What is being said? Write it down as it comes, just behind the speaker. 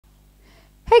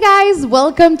Hey guys,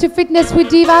 welcome to Fitness with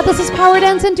Diva. This is Power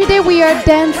Dance and today we are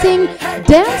dancing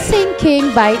Dancing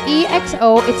King by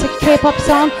EXO. It's a K-pop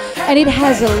song and it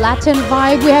has a Latin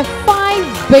vibe. We have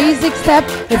 5 basic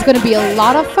steps. It's going to be a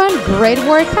lot of fun, great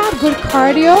workout, good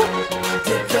cardio.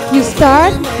 You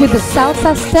start with the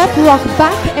salsa step, rock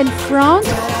back and front,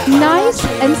 nice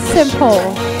and simple.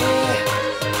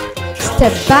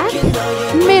 Step back,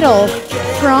 middle,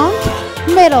 front,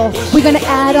 middle. We're gonna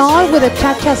add on with a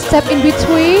cha-cha step in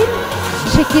between.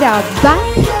 Check it out.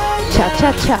 Back,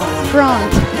 cha-cha-cha.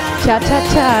 Front,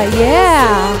 cha-cha-cha.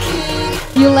 Yeah.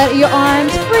 You let your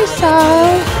arms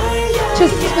freestyle.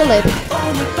 Just feel it.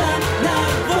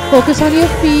 Focus on your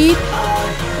feet.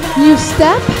 New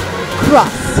step,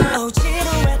 cross.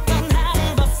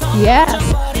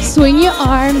 Yes. Swing your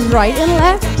arms right and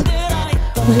left.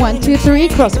 1, 2, 3.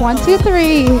 Cross. 1, 2,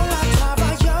 3.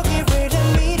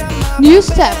 New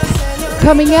step,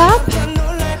 coming up,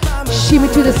 shimmy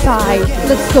to the side.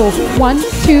 Let's go. 1,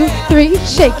 2, 3,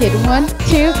 shake it. 1,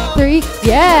 2, 3,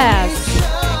 yes.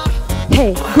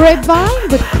 Hey, grapevine,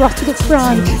 but cross to the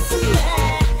front.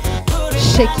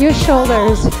 Shake your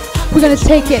shoulders. We're gonna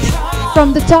take it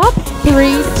from the top.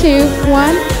 3, 2,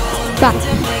 1, back.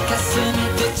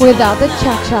 Without the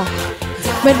cha-cha.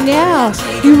 But now,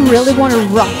 you really wanna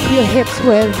rock your hips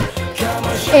with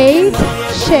 8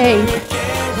 shape.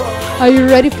 Are you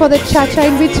ready for the cha-cha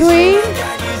in between?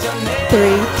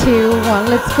 3, 2, 1,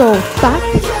 let's go. Back,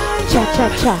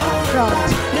 cha-cha-cha,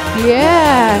 front.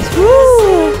 Yes,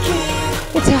 woo!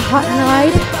 It's a hot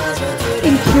night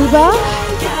in Cuba.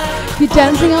 You're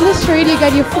dancing on the street, you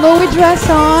got your flowy dress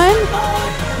on.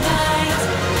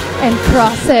 And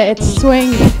cross it,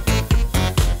 swing.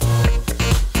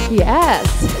 Yes.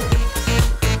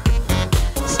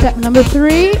 Step number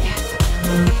 3.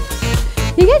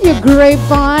 You get your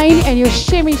grapevine and your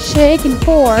shimmy shake in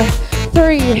 4,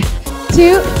 3,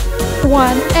 2,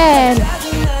 1, and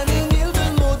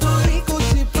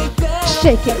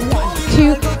shake it. 1,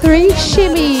 2, 3,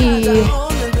 shimmy.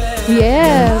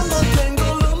 Yes.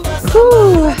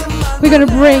 Whew. We're gonna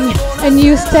bring a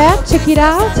new step. Check it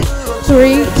out.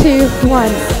 3, 2,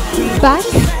 1. Back,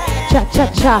 cha cha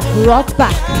cha. Rock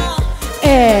back,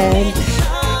 and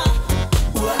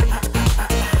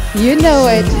you know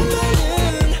it.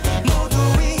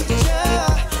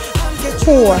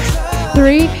 4,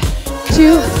 3,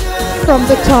 2, from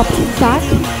the top, back,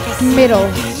 middle,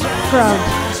 front.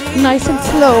 Nice and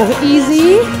slow,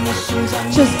 easy,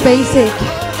 just basic.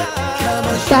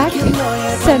 Back,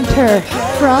 center,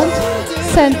 front,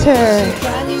 center.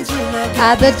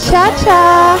 Add the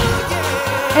cha-cha.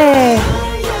 Hey.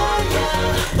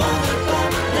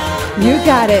 You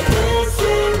got it.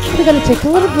 We're gonna take a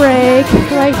little break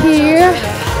right here.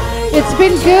 It's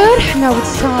been good, now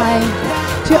it's time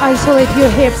to isolate your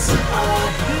hips.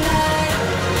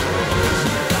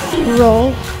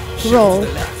 Roll, roll.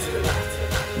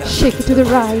 Shake it to the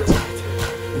right.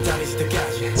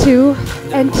 2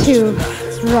 and 2.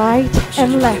 Right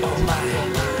and left.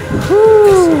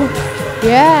 Whoo!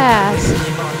 Yes.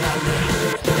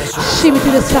 Shimmy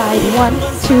to the side. 1,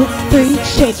 2, 3.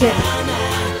 Shake it.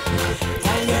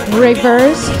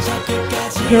 Reverse.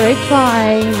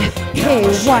 Grapevine. Okay,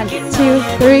 1, 2,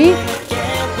 3.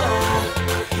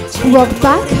 Rock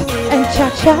back and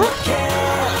cha-cha.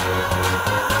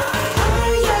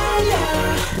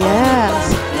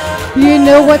 Yes. You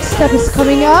know what step is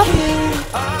coming up?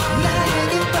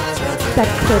 That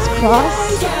crisscross.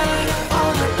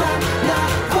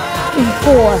 In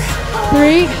 4,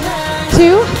 3,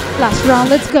 2. Last round,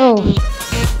 let's go.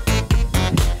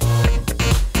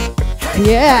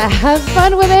 Yeah, have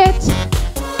fun with it.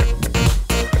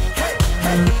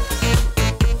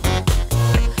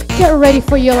 Get ready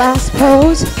for your last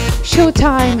pose.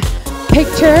 Showtime.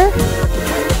 Picture.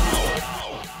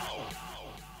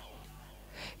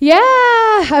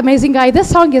 Yeah, amazing guy. This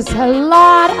song is a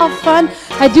lot of fun.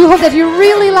 I do hope that you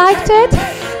really liked it.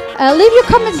 Leave your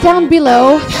comments down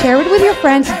below. Share it with your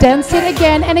friends. Dance it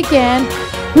again and again.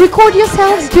 Record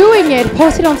yourselves doing it.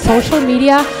 Post it on social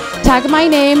media. Tag my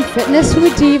name, Fitness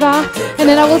with Diva. And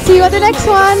then I will see you at the next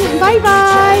one.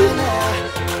 Bye-bye.